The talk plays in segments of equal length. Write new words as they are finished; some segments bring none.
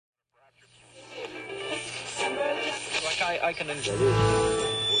I can enjoy.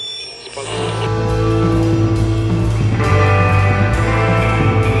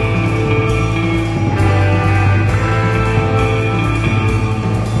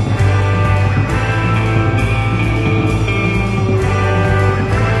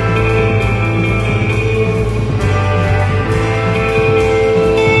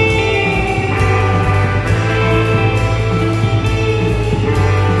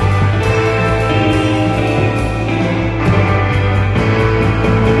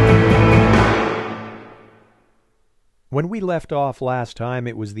 When we left off last time,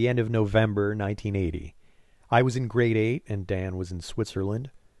 it was the end of November 1980. I was in grade 8 and Dan was in Switzerland.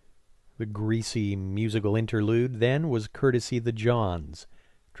 The greasy musical interlude then was courtesy the Johns,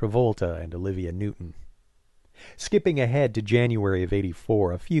 Travolta and Olivia Newton. Skipping ahead to January of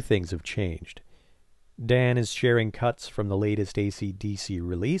 '84, a few things have changed. Dan is sharing cuts from the latest AC/DC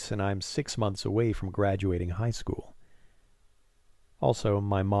release, and I'm 6 months away from graduating high school. Also,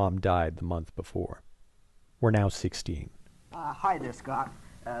 my mom died the month before. We're now 16. Hi there, Scott.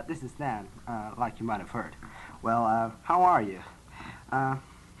 This is Dan, like you might have heard. Well, how are you?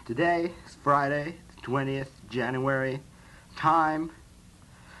 Today is Friday, the 20th January. Time,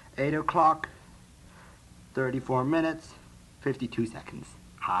 8 o'clock, 34 minutes, 52 seconds.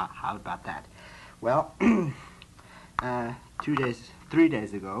 How about that? Well, 3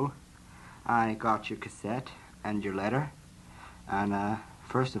 days ago, I got your cassette and your letter. And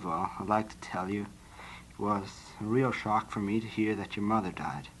first of all, I'd like to tell you, it was a real shock for me to hear that your mother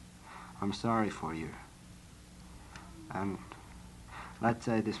died. I'm sorry for you. And let's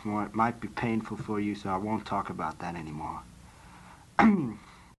say this more, it might be painful for you, so I won't talk about that anymore.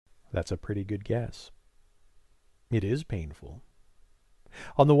 That's a pretty good guess. It is painful.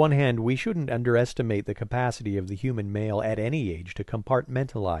 On the one hand, we shouldn't underestimate the capacity of the human male at any age to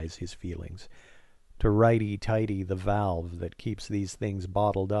compartmentalize his feelings, to righty-tighty the valve that keeps these things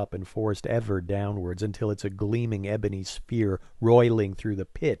bottled up and forced ever downwards until it's a gleaming ebony sphere roiling through the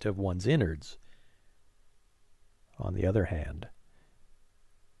pit of one's innards. On the other hand,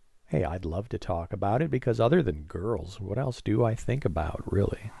 hey, I'd love to talk about it because other than girls, what else do I think about,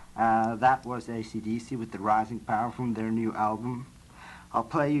 really? That was AC/DC with The Rising Power from their new album. I'll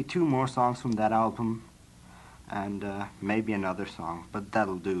play you 2 more songs from that album and maybe another song, but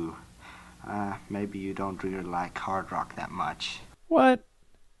that'll do. Maybe you don't really like hard rock that much. What?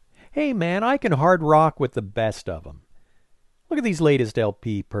 Hey, man, I can hard rock with the best of them. Look at these latest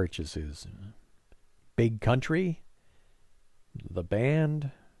LP purchases. Big Country, The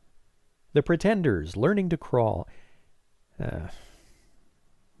Band, The Pretenders, Learning to Crawl.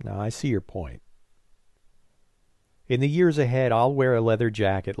 Now, I see your point. In the years ahead, I'll wear a leather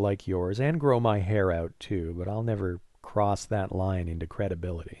jacket like yours and grow my hair out, too, but I'll never cross that line into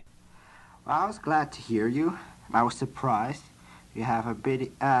credibility. Well, I was glad to hear you. I was surprised. You have a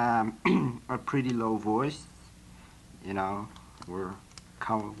bit, a pretty low voice. You know, we're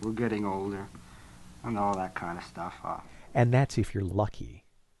getting older and all that kind of stuff. And that's if you're lucky.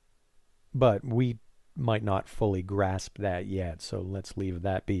 But we might not fully grasp that yet, so let's leave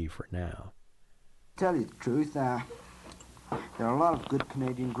that be for now. To tell you the truth, there are a lot of good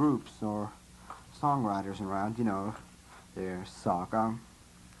Canadian groups or songwriters around. You know, there's Saga,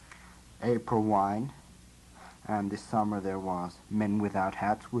 April Wine, and this summer there was Men Without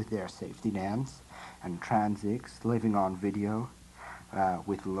Hats with their Safety Dance, and Transix, Living on Video,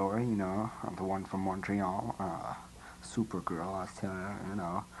 with Laurie, you know, the one from Montreal, Supergirl, I was telling her, you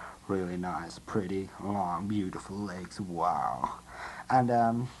know, really nice, pretty, long, beautiful legs, wow.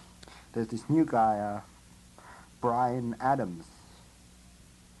 And there's this new guy, Bryan Adams,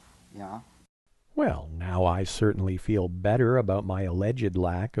 yeah. Well, now I certainly feel better about my alleged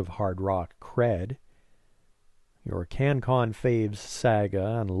lack of hard rock cred. Your CanCon faves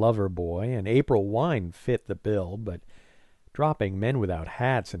Saga and Loverboy and April Wine fit the bill, but dropping Men Without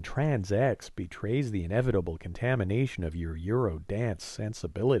Hats and Trans-X betrays the inevitable contamination of your Eurodance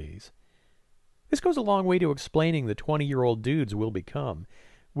sensibilities. This goes a long way to explaining the 20-year-old dudes we'll become,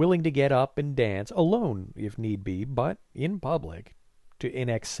 willing to get up and dance, alone if need be, but in public, to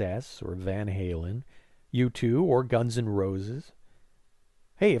INXS or Van Halen, U2 or Guns N' Roses.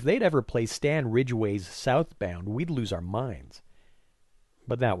 Hey, if they'd ever play Stan Ridgway's Southbound, we'd lose our minds.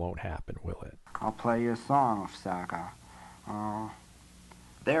 But that won't happen, will it? I'll play you a song of Saga.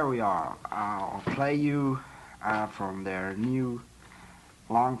 There we are. I'll play you from their new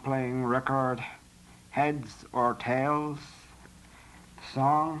long-playing record, Heads or Tails. The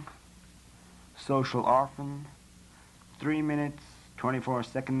song, Social Orphan, 3 minutes, 24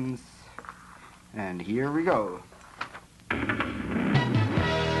 seconds, and here we go.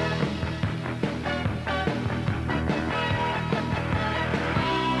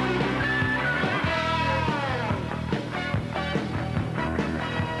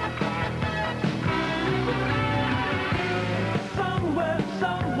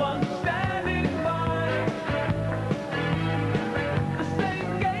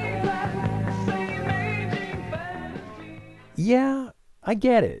 I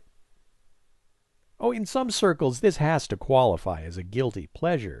get it. Oh, in some circles, this has to qualify as a guilty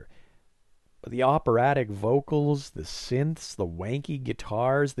pleasure. But the operatic vocals, the synths, the wanky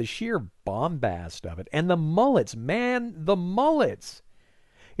guitars, the sheer bombast of it, and the mullets, man, the mullets.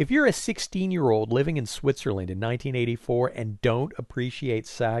 If you're a 16-year-old living in Switzerland in 1984 and don't appreciate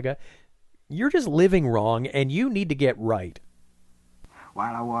Saga, you're just living wrong and you need to get right.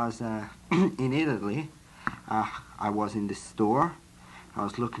 While I was in Italy, I was in the store. I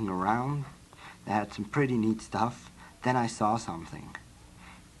was looking around. They had some pretty neat stuff. Then I saw something.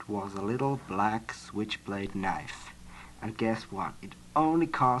 It was a little black switchblade knife. And guess what? It only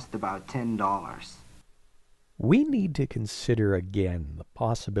cost about $10. We need to consider again the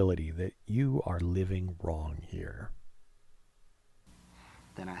possibility that you are living wrong here.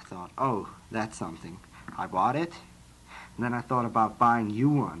 Then I thought, oh, that's something. I bought it. And then I thought about buying you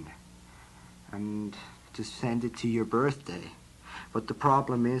one. And to send it to your birthday. But the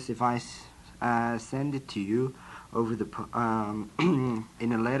problem is, if I send it to you over the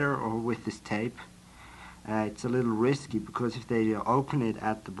in a letter or with this tape, it's a little risky, because if they open it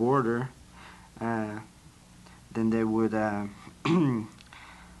at the border, then they would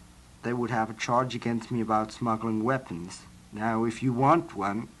they would have a charge against me about smuggling weapons. Now, if you want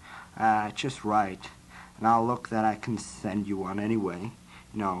one, just write, and I'll look that I can send you one anyway.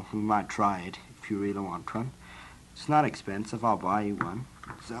 You know, we might try it if you really want one. It's not expensive. I'll buy you one.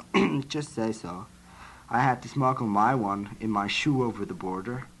 So just say so. I had to smuggle my one in my shoe over the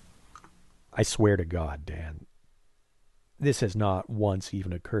border. I swear to God, Dan, this has not once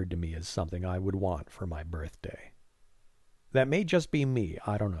even occurred to me as something I would want for my birthday. That may just be me.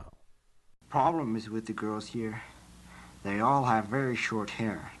 I don't know. Problem is with the girls here, they all have very short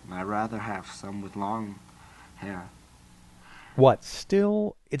hair, and I'd rather have some with long hair. What,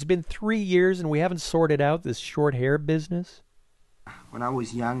 still? It's been 3 years and we haven't sorted out this short hair business? When I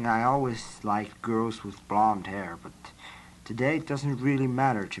was young, I always liked girls with blonde hair, but today it doesn't really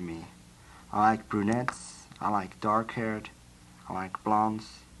matter to me. I like brunettes, I like dark-haired, I like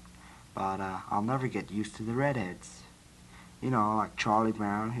blondes, but I'll never get used to the redheads. You know, like Charlie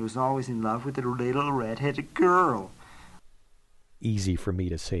Brown, he was always in love with a little red-headed girl. Easy for me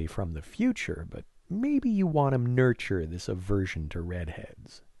to say from the future, but maybe you want to nurture this aversion to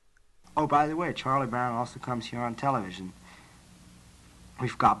redheads. Oh, by the way, Charlie Brown also comes here on television.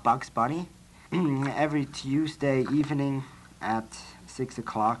 We've got Bugs Bunny. Every Tuesday evening at 6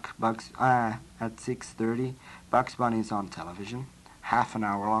 o'clock, at 6:30, Bugs Bunny is on television. Half an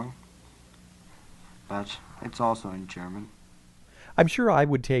hour long. But it's also in German. I'm sure I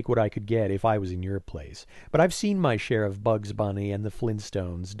would take what I could get if I was in your place, but I've seen my share of Bugs Bunny and the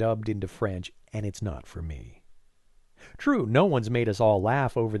Flintstones dubbed into French, and it's not for me. True, no one's made us all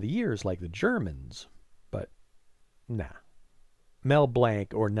laugh over the years like the Germans, but nah. Mel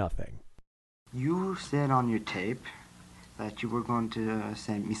Blanc or nothing. You said on your tape that you were going to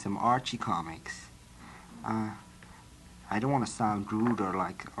send me some Archie comics. I don't want to sound rude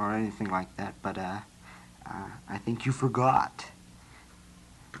or anything like that, but I think you forgot.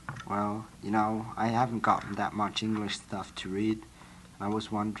 Well, you know, I haven't gotten that much English stuff to read. I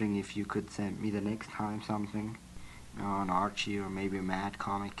was wondering if you could send me the next time something, you know, an Archie or maybe a Mad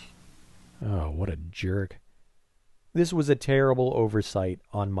comic. Oh, what a jerk. This was a terrible oversight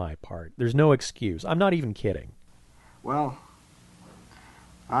on my part. There's no excuse. I'm not even kidding. Well,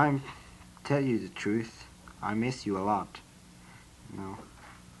 tell you the truth, I miss you a lot. You know,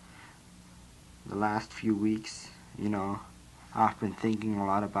 the last few weeks, you know, I've been thinking a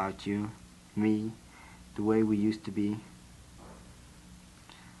lot about you, me, the way we used to be.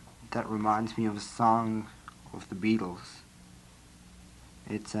 That reminds me of a song of the Beatles.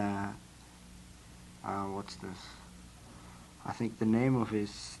 It's, what's this? I think the name of it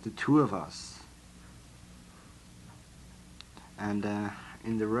is The Two of Us. And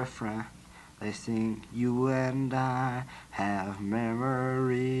in the refrain, they sing, you and I have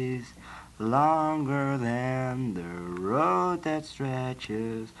memories longer than the road that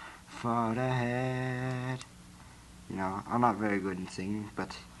stretches far ahead. You know, I'm not very good in singing, but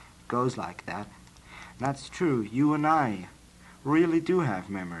it goes like that. And that's true, you and I really do have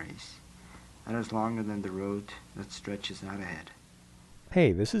memories. That is longer than the road that stretches out ahead.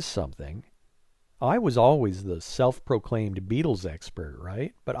 Hey, this is something. I was always the self-proclaimed Beatles expert,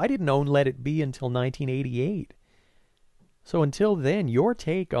 right? But I didn't own Let It Be until 1988. So until then, your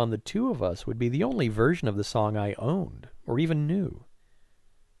take on The Two of Us would be the only version of the song I owned, or even knew.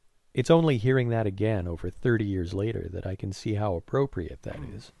 It's only hearing that again over 30 years later that I can see how appropriate that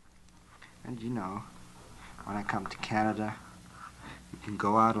is. And you know, when I come to Canada, we can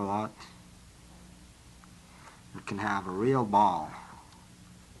go out a lot. We can have a real ball.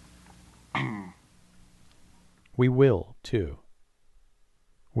 We will, too.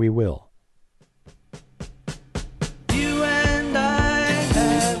 We will. You and I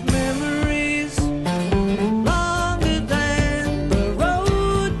have memories longer than the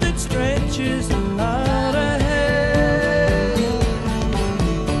road that stretches out ahead.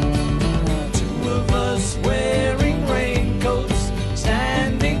 Two of us wearing raincoats,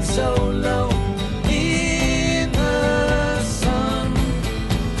 standing so low in the sun.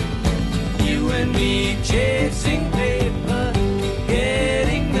 You and me chasing paper,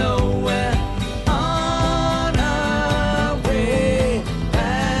 getting nowhere. On our way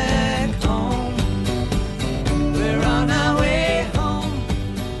back home, we're on our way home.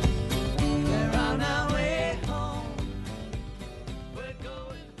 We're on our way home. We're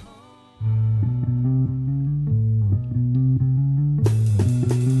going home.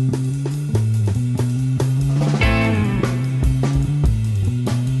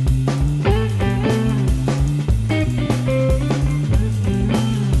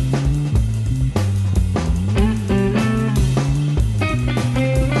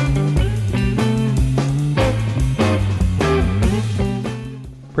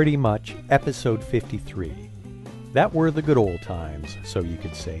 Pretty much episode 53. That were the good old times, so you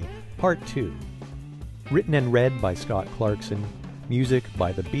could say. Part 2. Written and read by Scott Clarkson. Music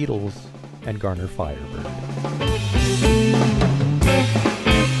by the Beatles and Garner Firebird.